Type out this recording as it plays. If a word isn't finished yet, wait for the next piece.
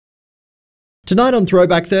Tonight on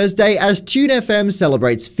Throwback Thursday, as TuneFM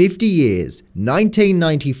celebrates 50 years,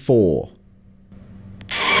 1994.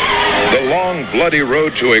 The long, bloody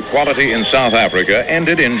road to equality in South Africa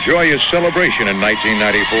ended in joyous celebration in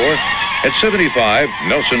 1994. At 75,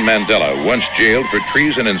 Nelson Mandela, once jailed for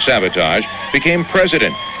treason and sabotage, became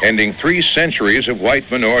president, ending 3 centuries of white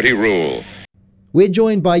minority rule. We're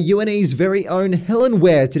joined by UNE's very own Helen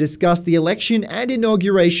Ware to discuss the election and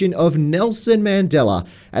inauguration of Nelson Mandela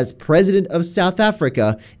as President of South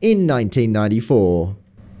Africa in 1994.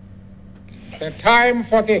 The time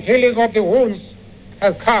for the healing of the wounds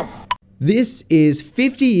has come. This is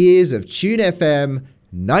 50 years of TuneFM,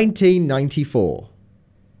 1994.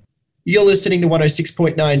 You're listening to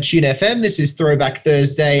 106.9 TuneFM. This is Throwback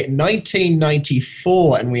Thursday,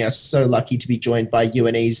 1994, and we are so lucky to be joined by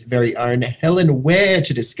UNE's very own Helen Ware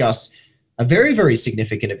to discuss a very, very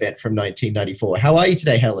significant event from 1994. How are you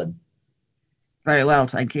today, Helen? Very well,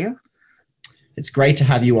 thank you. It's great to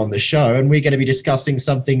have you on the show, and we're going to be discussing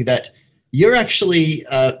something that you're actually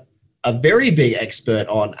a very big expert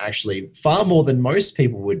on, actually, far more than most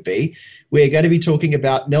people would be. We're going to be talking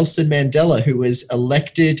about Nelson Mandela, who was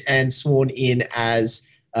elected and sworn in as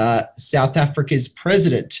South Africa's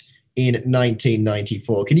president in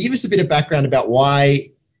 1994. Can you give us a bit of background about why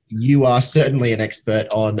you are certainly an expert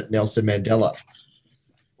on Nelson Mandela?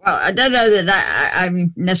 Well, I don't know that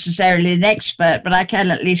I'm necessarily an expert, but I can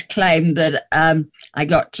at least claim that I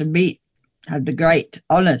got to had the great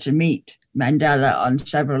honor to meet Mandela on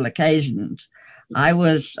several occasions. I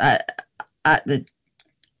was at the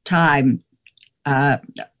time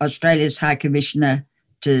Australia's High Commissioner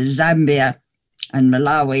to Zambia and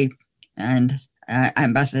Malawi and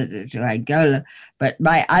ambassador to Angola, but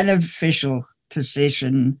my unofficial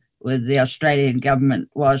position with the Australian government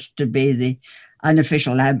was to be the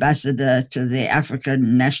unofficial ambassador to the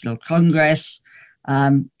African National Congress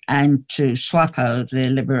and to SWAPO, the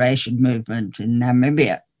liberation movement in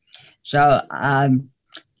Namibia. So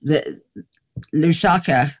the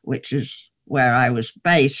Lusaka, which is where I was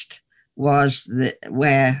based, was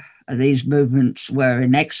where these movements were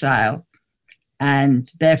in exile. And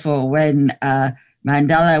therefore, when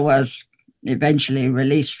Mandela was eventually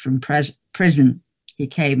released from prison, he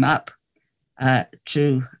came up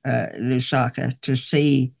to Lusaka to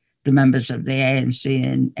see the members of the ANC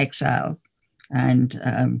in exile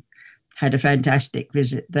and had a fantastic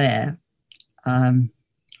visit there.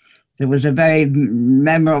 There was a very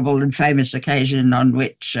memorable and famous occasion on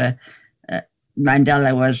which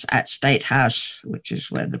Mandela was at State House, which is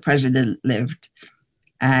where the president lived,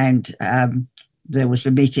 and there was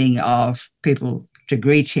a meeting of people to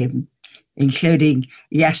greet him, including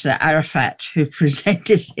Yasser Arafat, who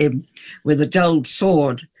presented him with a gold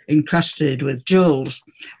sword encrusted with jewels,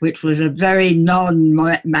 which was a very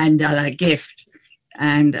non-Mandela gift.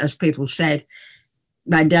 And as people said,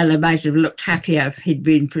 Mandela might have looked happier if he'd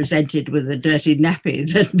been presented with a dirty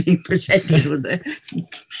nappy than being presented with a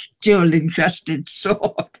jewel-encrusted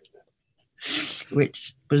sword,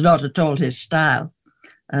 which was not at all his style.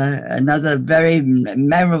 Another very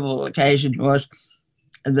memorable occasion was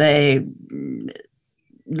the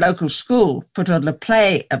local school put on a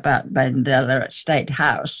play about Mandela at State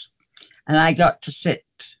House, and I got to sit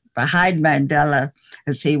behind Mandela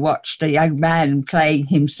as he watched a young man playing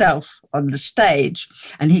himself on the stage,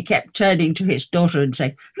 and he kept turning to his daughter and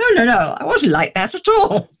saying, no, I wasn't like that at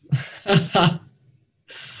all.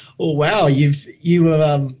 Oh, wow. You've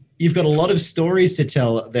got a lot of stories to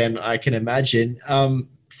tell then, I can imagine.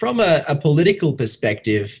 From a political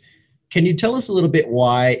perspective, can you tell us a little bit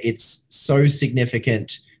why it's so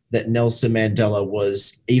significant that Nelson Mandela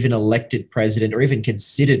was even elected president or even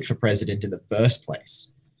considered for president in the first place?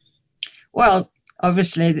 Well,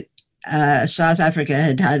 obviously, South Africa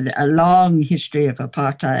had a long history of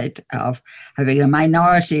apartheid, of having a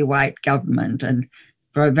minority white government. And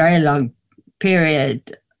for a very long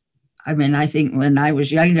period, I mean, I think when I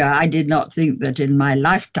was younger, I did not think that in my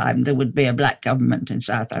lifetime there would be a black government in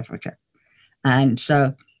South Africa. And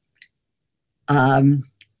so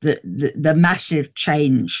the massive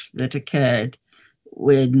change that occurred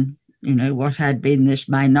when, what had been this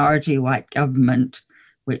minority white government,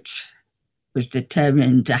 which was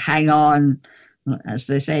determined to hang on, as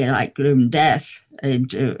they say, like grim death,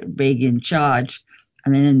 into being in charge. I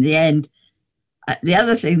mean, in the end, the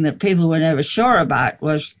other thing that people were never sure about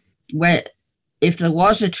was if there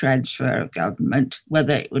was a transfer of government,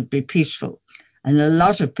 whether it would be peaceful. And a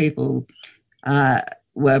lot of people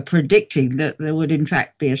were predicting that there would, in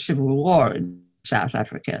fact, be a civil war in South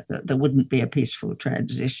Africa, that there wouldn't be a peaceful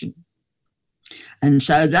transition. And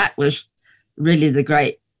so that was really the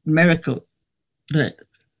great miracle that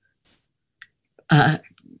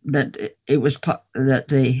that it was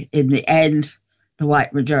that in the end, the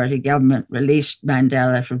white majority government released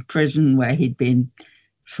Mandela from prison where he'd been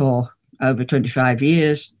for over 25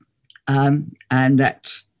 years, and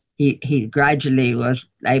that he gradually was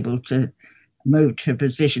able to move to a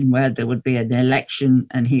position where there would be an election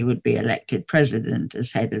and he would be elected president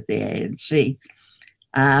as head of the ANC.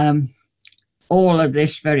 All of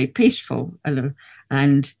this very peaceful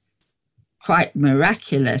and quite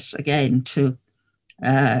miraculous, again, to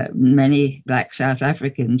many Black South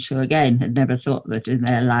Africans who, again, had never thought that in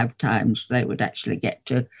their lifetimes they would actually get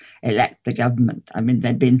to elect the government. I mean,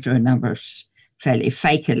 they'd been through a number of fairly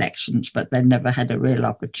fake elections, but they never had a real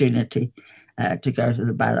opportunity to go to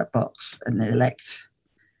the ballot box and elect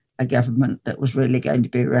a government that was really going to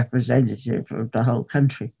be representative of the whole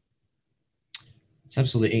country. It's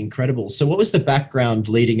absolutely incredible. So what was the background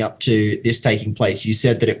leading up to this taking place? You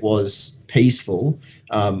said that it was peaceful.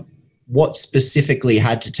 What specifically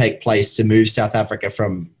had to take place to move South Africa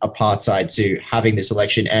from apartheid to having this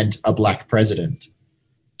election and a black president?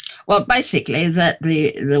 Well, basically that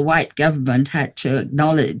the white government had to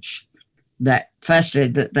acknowledge that, firstly,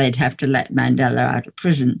 that they'd have to let Mandela out of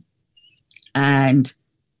prison. And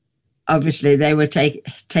obviously they were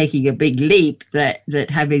taking a big leap that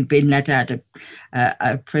having been let out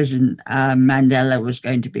of prison, Mandela was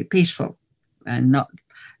going to be peaceful and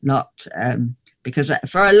not because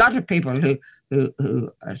for a lot of people who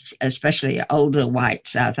especially older white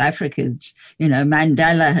South Africans,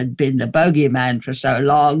 Mandela had been the bogeyman for so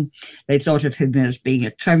long. They thought of him as being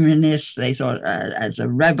a communist. They thought as a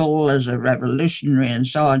rebel, as a revolutionary, and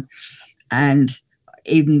so on. And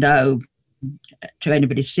even though to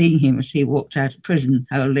anybody seeing him as he walked out of prison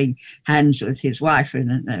holding hands with his wife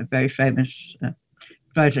in a very famous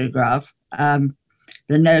photograph, the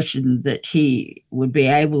notion that he would be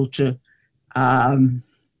able to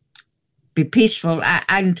be peaceful.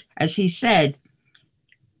 And as he said,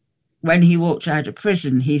 when he walked out of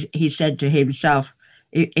prison, he said to himself,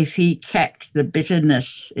 if he kept the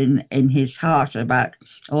bitterness in his heart about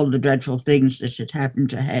all the dreadful things that had happened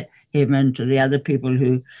to him and to the other people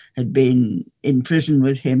who had been in prison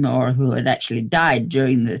with him or who had actually died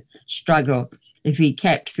during the struggle, if he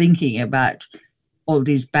kept thinking about all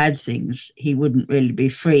these bad things, he wouldn't really be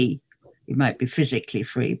free. He might be physically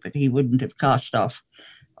free, but he wouldn't have cast off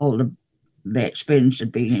all the experience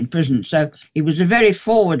of being in prison. So he was a very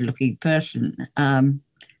forward-looking person.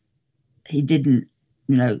 He didn't,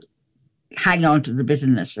 hang on to the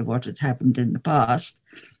bitterness of what had happened in the past.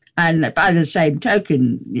 And by the same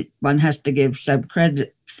token, one has to give some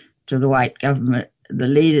credit to the white government, the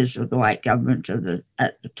leaders of the white government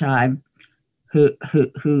at the time, who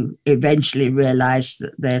eventually realized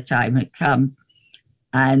that their time had come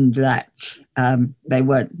and that they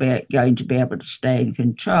weren't going to be able to stay in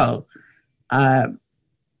control.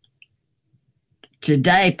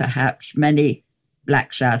 Today, perhaps, many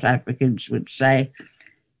Black South Africans would say,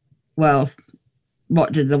 well,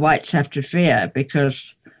 what did the whites have to fear?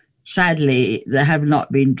 Because sadly, there have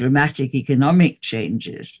not been dramatic economic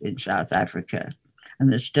changes in South Africa, and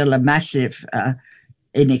there's still a massive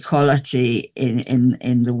inequality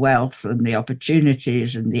in the wealth and the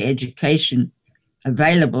opportunities and the education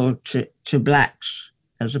available to blacks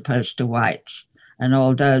as opposed to whites. And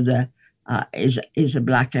although there is a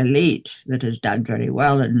black elite that has done very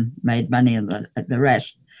well and made money and the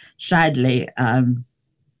rest, sadly,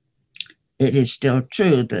 it is still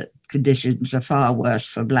true that conditions are far worse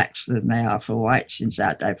for blacks than they are for whites in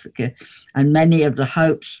South Africa. And many of the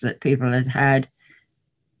hopes that people had,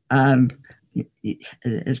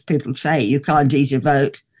 as people say, you can't eat a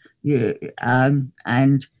vote.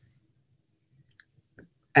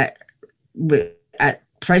 At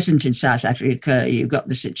present in South Africa, you've got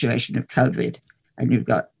the situation of COVID, and you've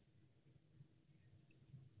got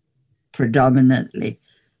predominantly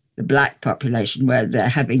the black population where they're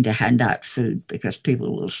having to hand out food because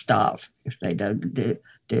people will starve if they don't do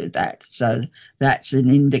that. So that's an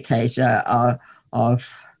indicator of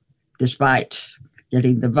despite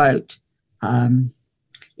getting the vote,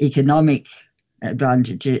 economic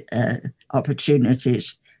advantage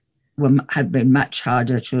opportunities have been much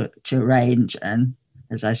harder to arrange. And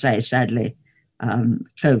as I say, sadly,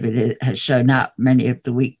 COVID has shown up many of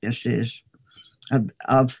the weaknesses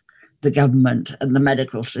of the government and the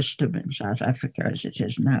medical system in South Africa as it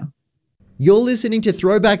is now. You're listening to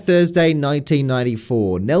Throwback Thursday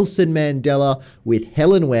 1994, Nelson Mandela with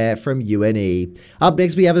Helen Ware from UNE. Up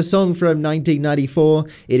next we have a song from 1994.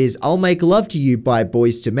 It is I'll Make Love to You by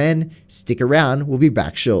Boyz II Men. Stick around, we'll be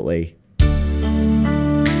back shortly.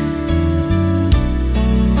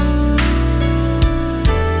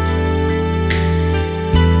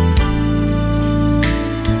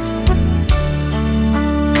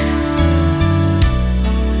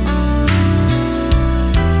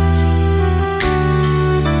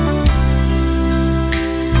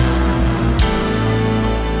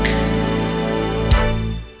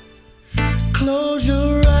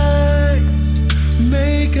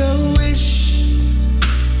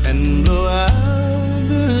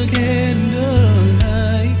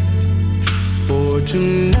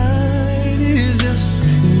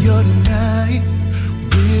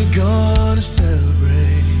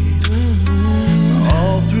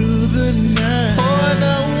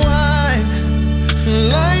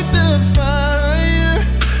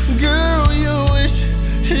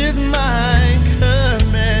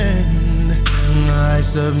 I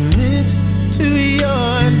submit to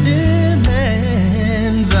your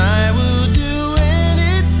demands. I will do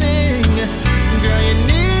anything, girl, you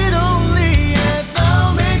need only ask.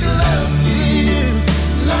 I'll make love to you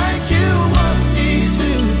like you want me to,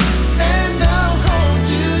 and I'll hold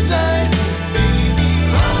you tight, baby,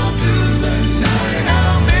 all through the night.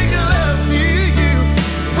 I'll make love to you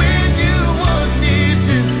when you want me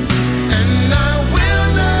to, and I will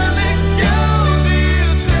not let go till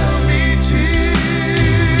you tell me to.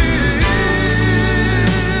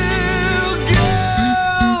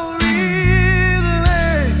 Girl,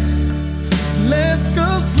 relax, let's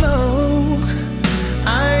go slow.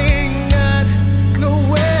 I ain't got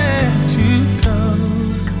nowhere to go.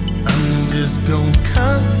 I'm just gonna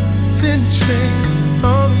concentrate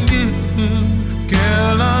on you.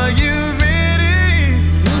 Girl, are you ready?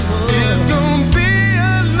 It's gonna be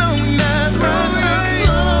a long night.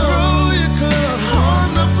 Throw your clothes on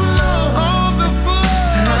the floor.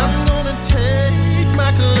 I'm gonna take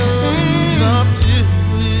my clothes off too.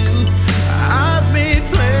 I've made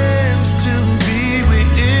plans to be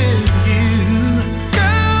with you.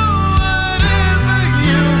 Girl, whatever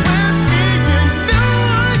you want me, you know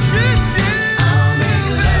I could do. I'll make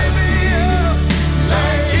love to you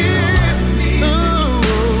like you want me to,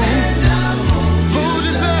 and I'll hold you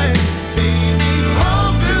tight, baby,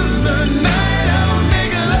 all through the night. I'll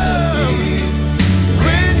make love to you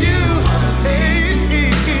when you want me to,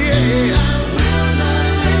 and I will not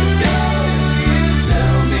let go. You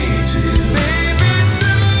tell me to, baby.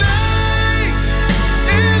 Tonight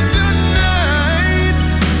is your night,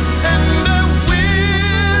 and I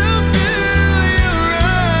will do you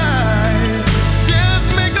right. Just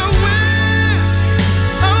make a wish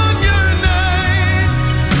on your night.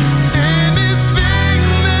 Anything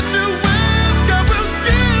that you ask, I will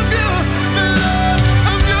give you the love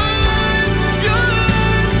of your life, your life,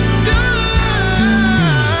 your life.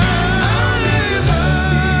 I'll make love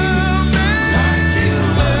to you like you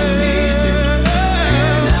want me to,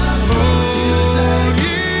 and I'll hold you tight,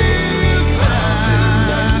 baby, all through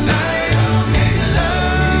the night. I'll make love to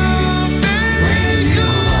you when you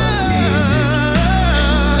want me to, and I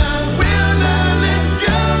will not let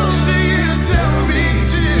go till you tell me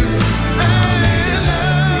to. I'll make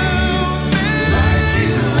love like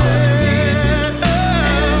you want me to,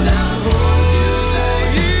 and I'll hold you tight,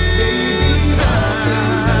 baby, all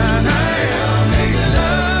through the night. I'll make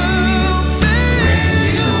love to you when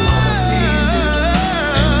you want me to,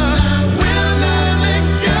 and I will not let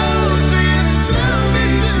go till you tell me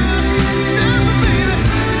to.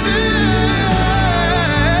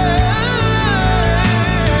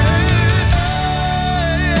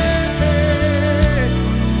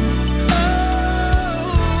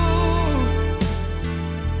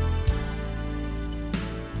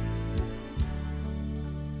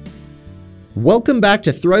 Welcome back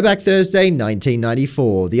to Throwback Thursday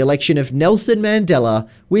 1994, the election of Nelson Mandela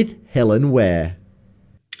with Helen Ware.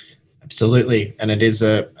 Absolutely, and it is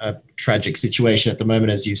a tragic situation at the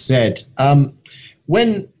moment, as you said.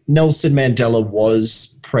 When Nelson Mandela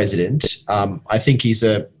was president, I think he's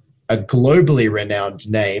a globally renowned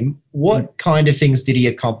name. What kind of things did he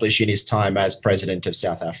accomplish in his time as president of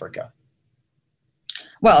South Africa?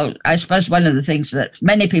 Well, I suppose one of the things that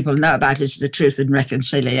many people know about is the Truth and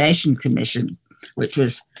Reconciliation Commission, which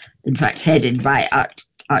was, in fact, headed by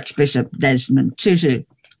Archbishop Desmond Tutu,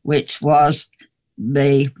 which was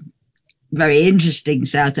the very interesting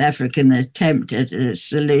South African attempt at a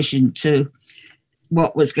solution to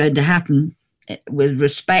what was going to happen with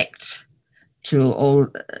respect to all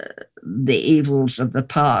the evils of the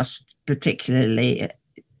past, particularly,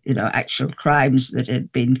 actual crimes that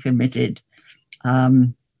had been committed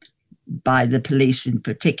by the police in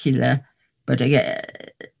particular, but again,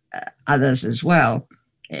 others as well,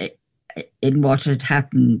 in what had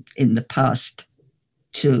happened in the past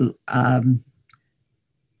to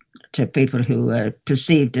people who were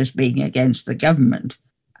perceived as being against the government.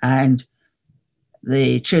 And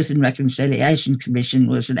the Truth and Reconciliation Commission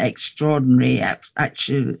was an extraordinary,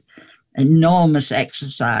 actually enormous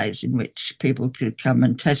exercise in which people could come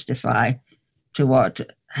and testify to what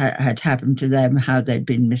had happened to them, how they'd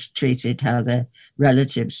been mistreated, how their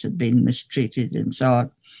relatives had been mistreated, and so on.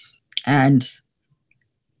 And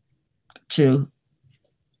to,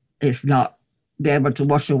 if not be able to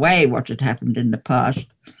wash away what had happened in the past,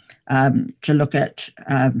 to look at,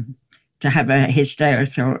 to have a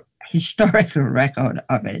historical record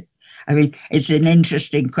of it. I mean, it's an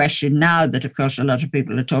interesting question now that, of course, a lot of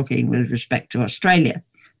people are talking with respect to Australia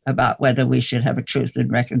about whether we should have a Truth and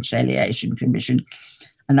Reconciliation Commission.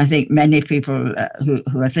 And I think many people who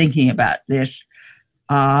are thinking about this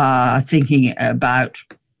are thinking about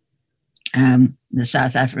the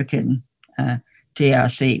South African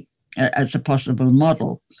TRC as a possible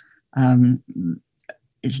model.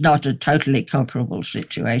 It's not a totally comparable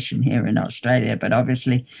situation here in Australia, but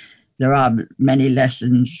obviously there are many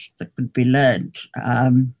lessons that could be learned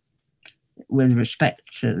with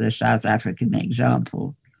respect to the South African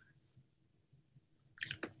example.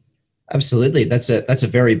 Absolutely, that's a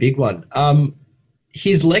very big one.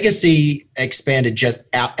 His legacy expanded just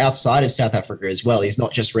outside of South Africa as well. He's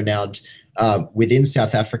not just renowned within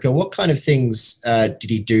South Africa. What kind of things did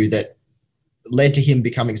he do that led to him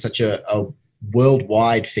becoming such a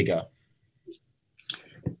worldwide figure?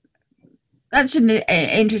 That's an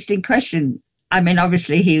interesting question. I mean,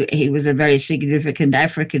 obviously, he was a very significant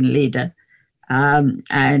African leader.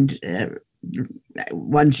 And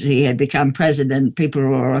once he had become president, people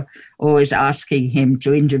were always asking him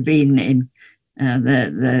to intervene in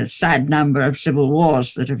the sad number of civil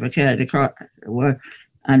wars that have occurred were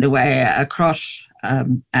underway across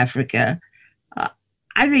Africa.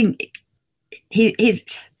 I think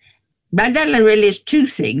Mandela really is two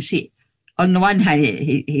things. On the one hand,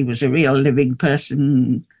 he was a real living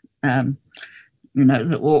person,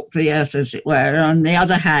 that walked the earth, as it were. And on the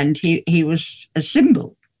other hand, he was a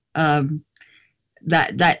symbol.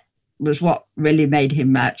 That was what really made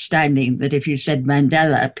him outstanding, that if you said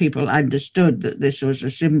Mandela, people understood that this was a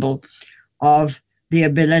symbol of the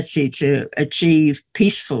ability to achieve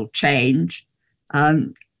peaceful change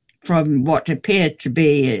from what appeared to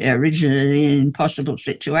be originally an impossible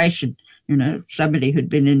situation. Somebody who'd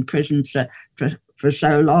been in prison for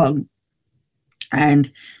so long,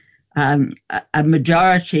 and a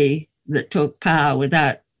majority that took power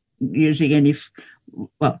without using any,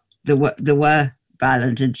 there were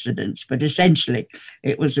violent incidents, but essentially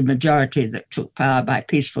it was a majority that took power by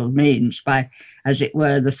peaceful means, by, as it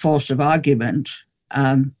were, the force of argument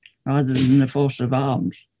rather than the force of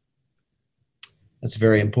arms. That's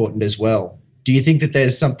very important as well. Do you think that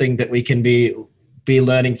there's something that we can be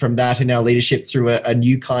learning from that in our leadership through a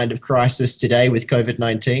new kind of crisis today with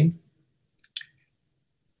COVID-19?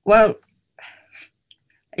 Well,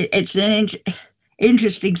 it's an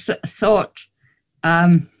interesting thought.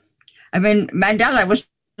 I mean, Mandela was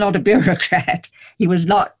not a bureaucrat. He was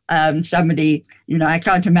not somebody, I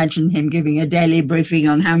can't imagine him giving a daily briefing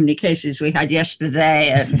on how many cases we had yesterday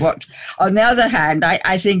and what. On the other hand,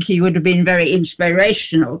 I think he would have been very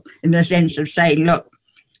inspirational in the sense of saying, look,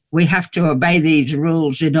 we have to obey these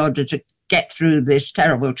rules in order to get through this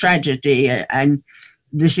terrible tragedy. And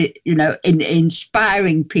this, in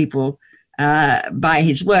inspiring people by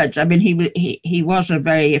his words. I mean, he was a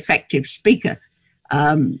very effective speaker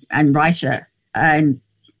and writer, and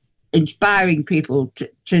inspiring people to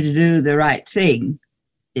do the right thing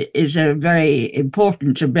is a very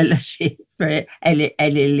important ability for any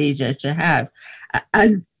leader to have.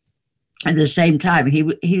 And at the same time,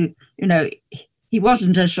 he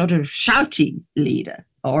wasn't a sort of shouty leader,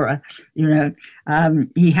 or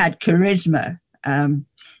he had charisma, and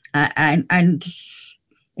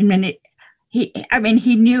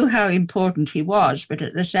he knew how important he was, but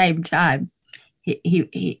at the same time,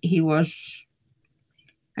 he was,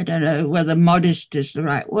 I don't know whether modest is the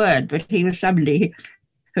right word, but he was somebody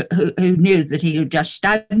who knew that he could just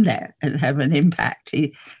stand there and have an impact.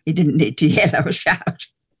 He didn't need to yell or shout.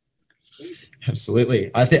 Absolutely.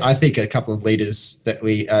 I think a couple of leaders that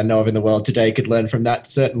we know of in the world today could learn from that,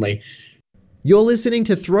 certainly. You're listening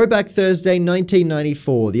to Throwback Thursday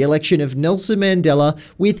 1994, the election of Nelson Mandela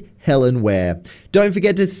with Helen Ware. Don't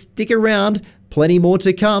forget to stick around, plenty more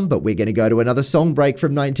to come, but we're going to go to another song break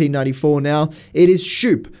from 1994 now. It is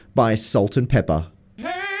Shoop by Salt and Pepper.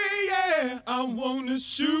 Hey, yeah, I want to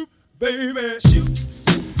shoot, baby, shoot.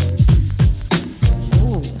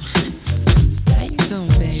 Ooh, how you doing,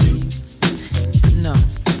 baby? No,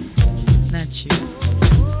 not you.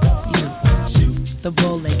 You, the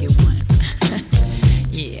bow-legged one.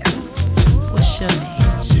 Yeah. What's your name?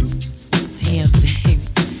 Damn, baby.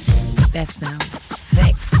 That sounds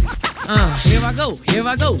sexy. Here I go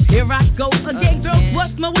again, girls.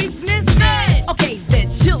 What's my weakness? Hey. Okay, then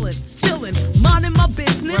chillin', minding my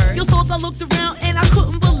business. Word. You saw I looked around and I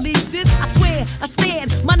couldn't believe this. I swear, I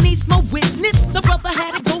stand, my niece, my witness. The brother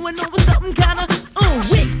had it going on with something kinda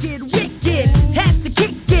wicked. Had to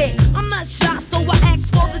kick it. I'm not shy, so I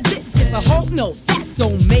asked for the digits. I hope no, that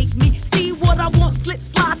don't make me see what I want. Slip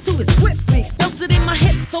slide to it swiftly. Felt it in my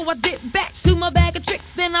hips, so I dip back to my bag of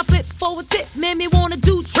tricks. Then I flip forward tip, made me wanna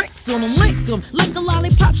do tricks on them, lick them like a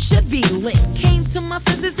lollipop should be licked. Came to my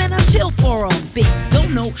senses and I chill for a bit.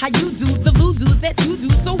 Don't know how you do the voodoo that you do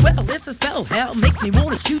so well. It's a spell, hell makes me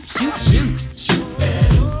wanna shoot. Shoot, shoot, shoot,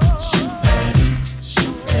 shoot,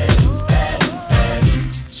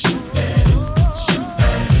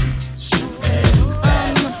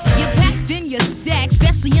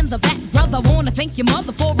 wanna thank your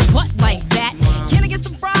mother for a butt like that. Can I get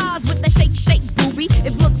some fries with that shake, shake, booby?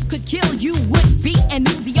 If looks could kill, you would be an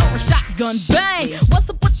Uzi or a shotgun. Bang! What's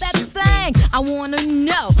up with that thing? I wanna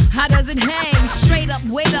know, how does it hang? Straight up,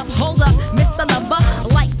 wait up, hold up, Mr. Lover.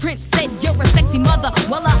 Like Prince said, you're a sexy mother.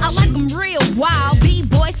 Well, I like them real wild.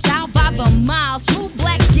 B-boy style by the mile. Smooth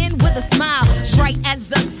black skin with a smile. Bright as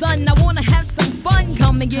the sun, I wanna have some fun.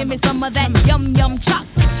 Come and give me some of that yum yum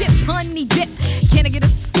chocolate chip honey dip. Can I get a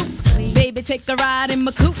scoop? Baby, take a ride in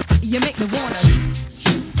my coupe. You make me wanna.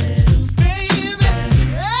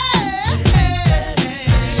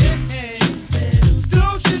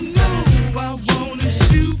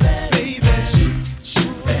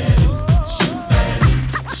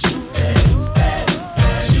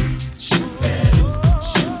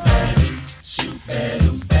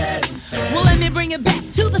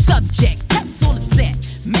 Subject, that's all it said.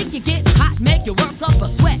 Make you get hot, make you work up a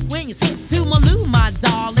sweat. When you sit to my loo, my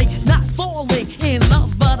darling, not falling in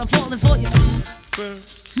love, but I'm falling for you.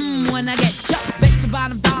 When I get chucked, bet your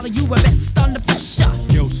bottom dollar you were best under pressure.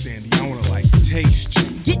 Yo, Sandy, I wanna like taste you.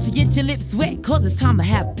 Get your lips wet, cause it's time to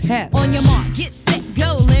have pep. On your mark, get set,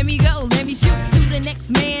 go, let me shoot to the next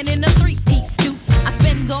man in a three-piece suit. I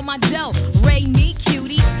spend all my dough, Ray me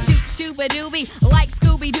cutie, shoot-a-doobie, like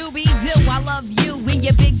Scooby-Dooby-Doo. I love you in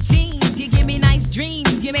your big jeans, you give me nice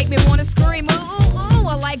dreams, you make me wanna scream, ooh, ooh, ooh.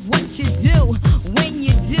 I like what you do, when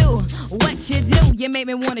you do, what you do, you make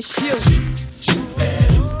me wanna shoot.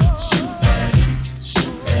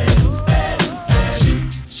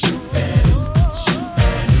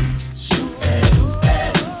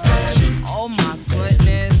 Oh my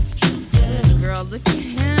goodness, girl, look at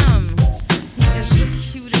him. He is the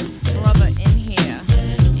cutest brother in here,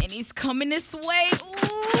 and he's coming this way. Ooh.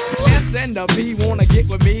 S and the P wanna get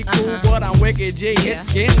with me, cool, but I'm wicked G. Hit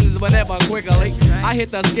skins whenever quickly. Right. I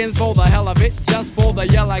hit the skins for the hell of it, just for the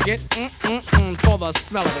yell I get, for the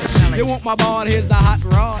smell of it. You want my ball, here's the hot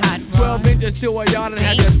rod. 12 inches to a yard and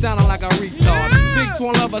have you sounding like a retard. Big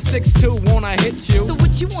 12 of 6'2", wanna hit you. So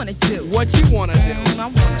what you wanna do? What you wanna do? I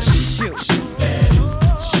wanna shoot.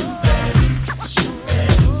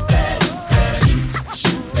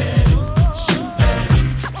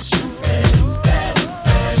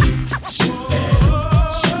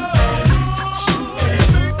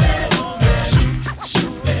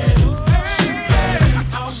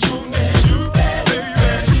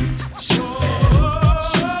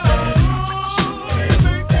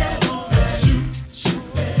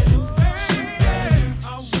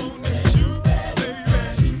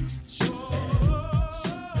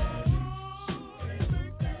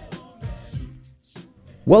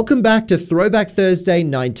 Welcome back to Throwback Thursday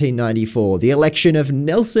 1994, the election of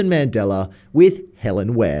Nelson Mandela with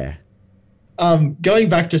Helen Ware. Going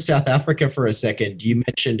back to South Africa for a second, you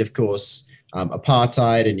mentioned, of course,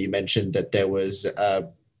 apartheid, and you mentioned that there was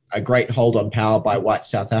a great hold on power by white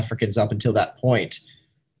South Africans up until that point.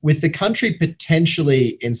 With the country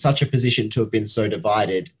potentially in such a position to have been so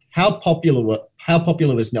divided, how popular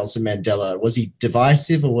was Nelson Mandela? Was he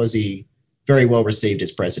divisive, or was he very well received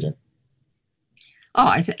as president? Oh,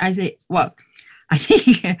 I think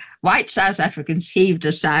white South Africans heaved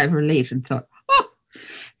a sigh of relief and thought, oh,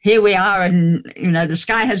 here we are, and, the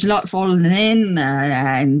sky has not fallen in,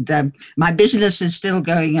 and my business is still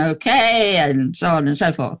going okay, and so on and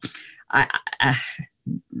so forth.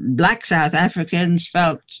 Black South Africans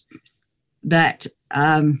felt that,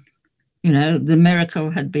 the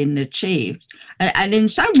miracle had been achieved. And in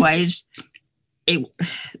some ways,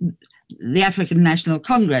 the African National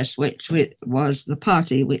Congress, which was the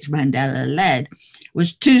party which Mandela led,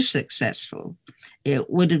 was too successful. It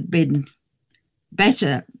would have been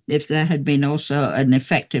better if there had been also an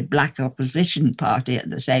effective black opposition party at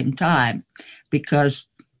the same time, because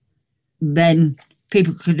then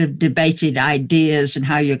people could have debated ideas and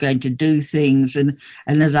how you're going to do things. And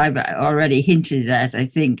as I've already hinted at, I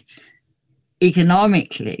think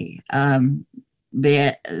economically,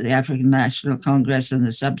 the African National Congress and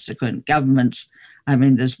the subsequent governments,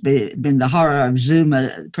 there's been the horror of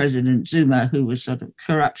Zuma, President Zuma, who was sort of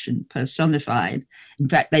corruption personified. In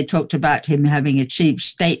fact, they talked about him having achieved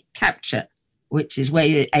state capture, which is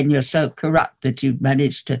where you're so corrupt that you've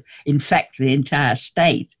managed to infect the entire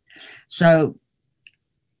state. So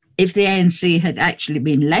if the ANC had actually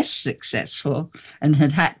been less successful and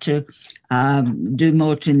had to do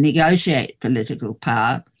more to negotiate political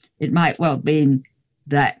power, it might well be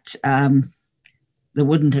that there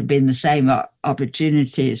wouldn't have been the same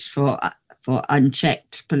opportunities for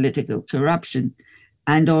unchecked political corruption.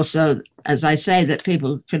 And also, as I say, that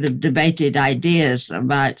people could have debated ideas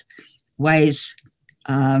about ways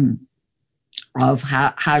of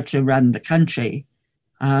how to run the country.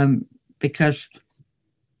 because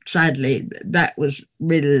sadly, that was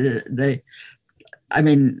really I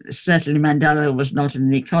mean, certainly Mandela was not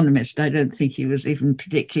an economist. I don't think he was even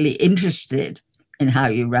particularly interested in how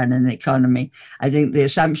you run an economy. I think the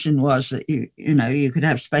assumption was that you could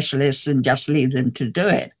have specialists and just leave them to do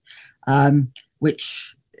it,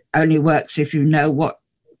 which only works if you know what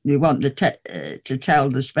you want to tell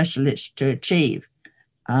the specialists to achieve.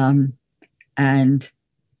 And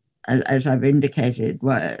as I've indicated,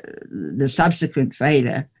 the subsequent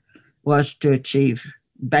failure was to achieve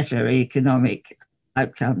better economic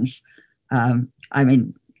outcomes. I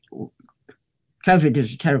mean, COVID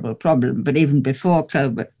is a terrible problem, but even before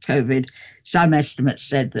COVID, some estimates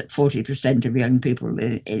said that 40% of young people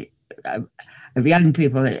in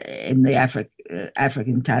the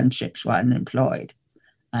African townships were unemployed,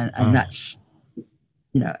 and that's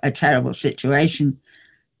a terrible situation.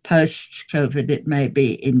 Post-COVID, it may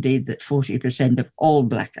be indeed that 40% of all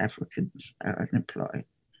Black Africans are unemployed,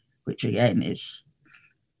 which again is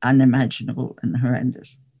unimaginable and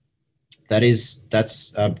horrendous. That's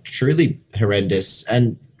truly horrendous.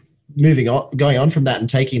 And going on from that and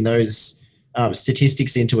taking those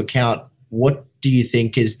statistics into account, what do you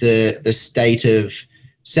think is the state of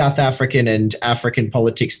South African and African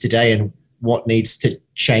politics today, and what needs to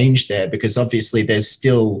change there? Because obviously there's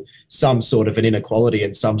still some sort of an inequality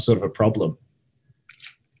and some sort of a problem.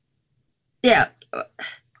 Yeah.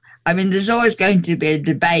 I mean, there's always going to be a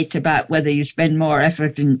debate about whether you spend more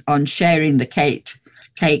effort on sharing the cake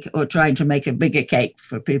or trying to make a bigger cake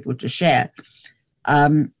for people to share.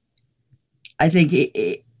 I think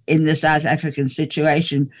in the South African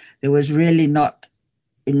situation, there was really not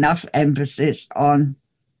enough emphasis on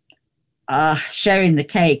sharing the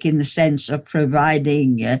cake in the sense of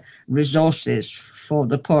providing resources for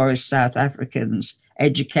the poorest South Africans: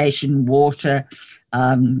 education, water,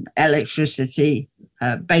 electricity,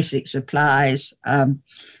 basic supplies,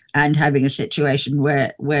 and having a situation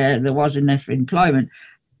where there was enough employment.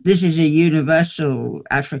 This is a universal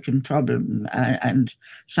African problem, and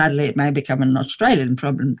sadly it may become an Australian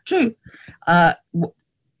problem too.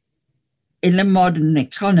 In a modern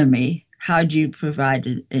economy, how do you provide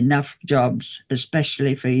enough jobs,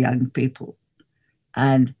 especially for young people?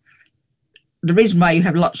 And the reason why you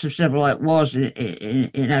have lots of civil wars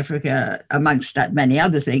in Africa, amongst that many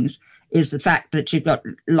other things, is the fact that you've got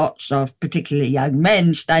lots of particularly young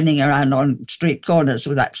men standing around on street corners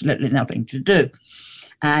with absolutely nothing to do,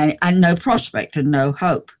 and no prospect and no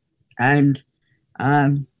hope. And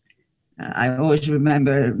I always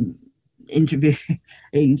remember interviewing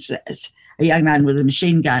a young man with a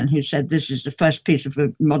machine gun who said, "This is the first piece of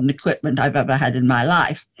modern equipment I've ever had in my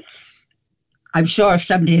life." I'm sure if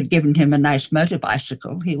somebody had given him a nice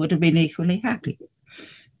motorbicycle, he would have been equally happy.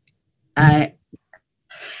 And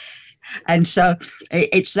so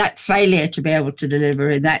it's that failure to be able to deliver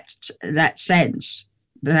in that sense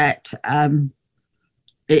that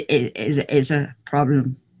it is a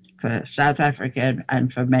problem for South Africa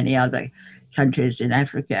and for many other countries in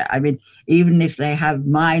Africa. I mean, even if they have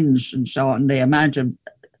mines and so on, the amount of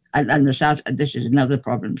and this is another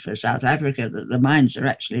problem for South Africa, that the mines are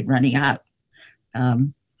actually running out.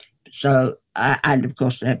 And of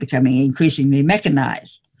course, they're becoming increasingly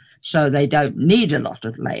mechanized, so they don't need a lot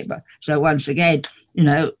of labor. So once again,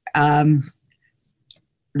 the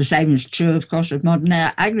same is true, of course, of modern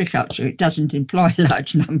agriculture. It doesn't employ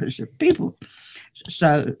large numbers of people.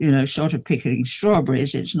 So, short of picking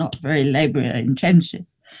strawberries, it's not very labor intensive.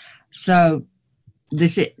 So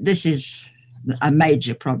this is a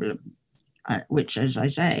major problem, which, as I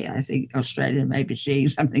say, I think Australia may be seeing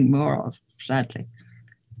something more of, sadly.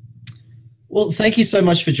 Well, thank you so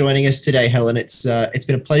much for joining us today, Helen. It's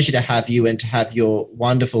been a pleasure to have you and to have your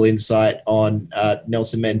wonderful insight on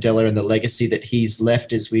Nelson Mandela and the legacy that he's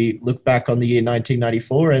left as we look back on the year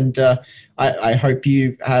 1994. And I hope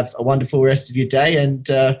you have a wonderful rest of your day. And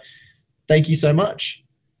thank you so much.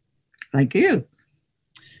 Thank you.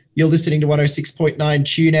 You're listening to 106.9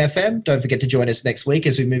 TuneFM. Don't forget to join us next week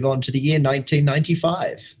as we move on to the year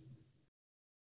 1995.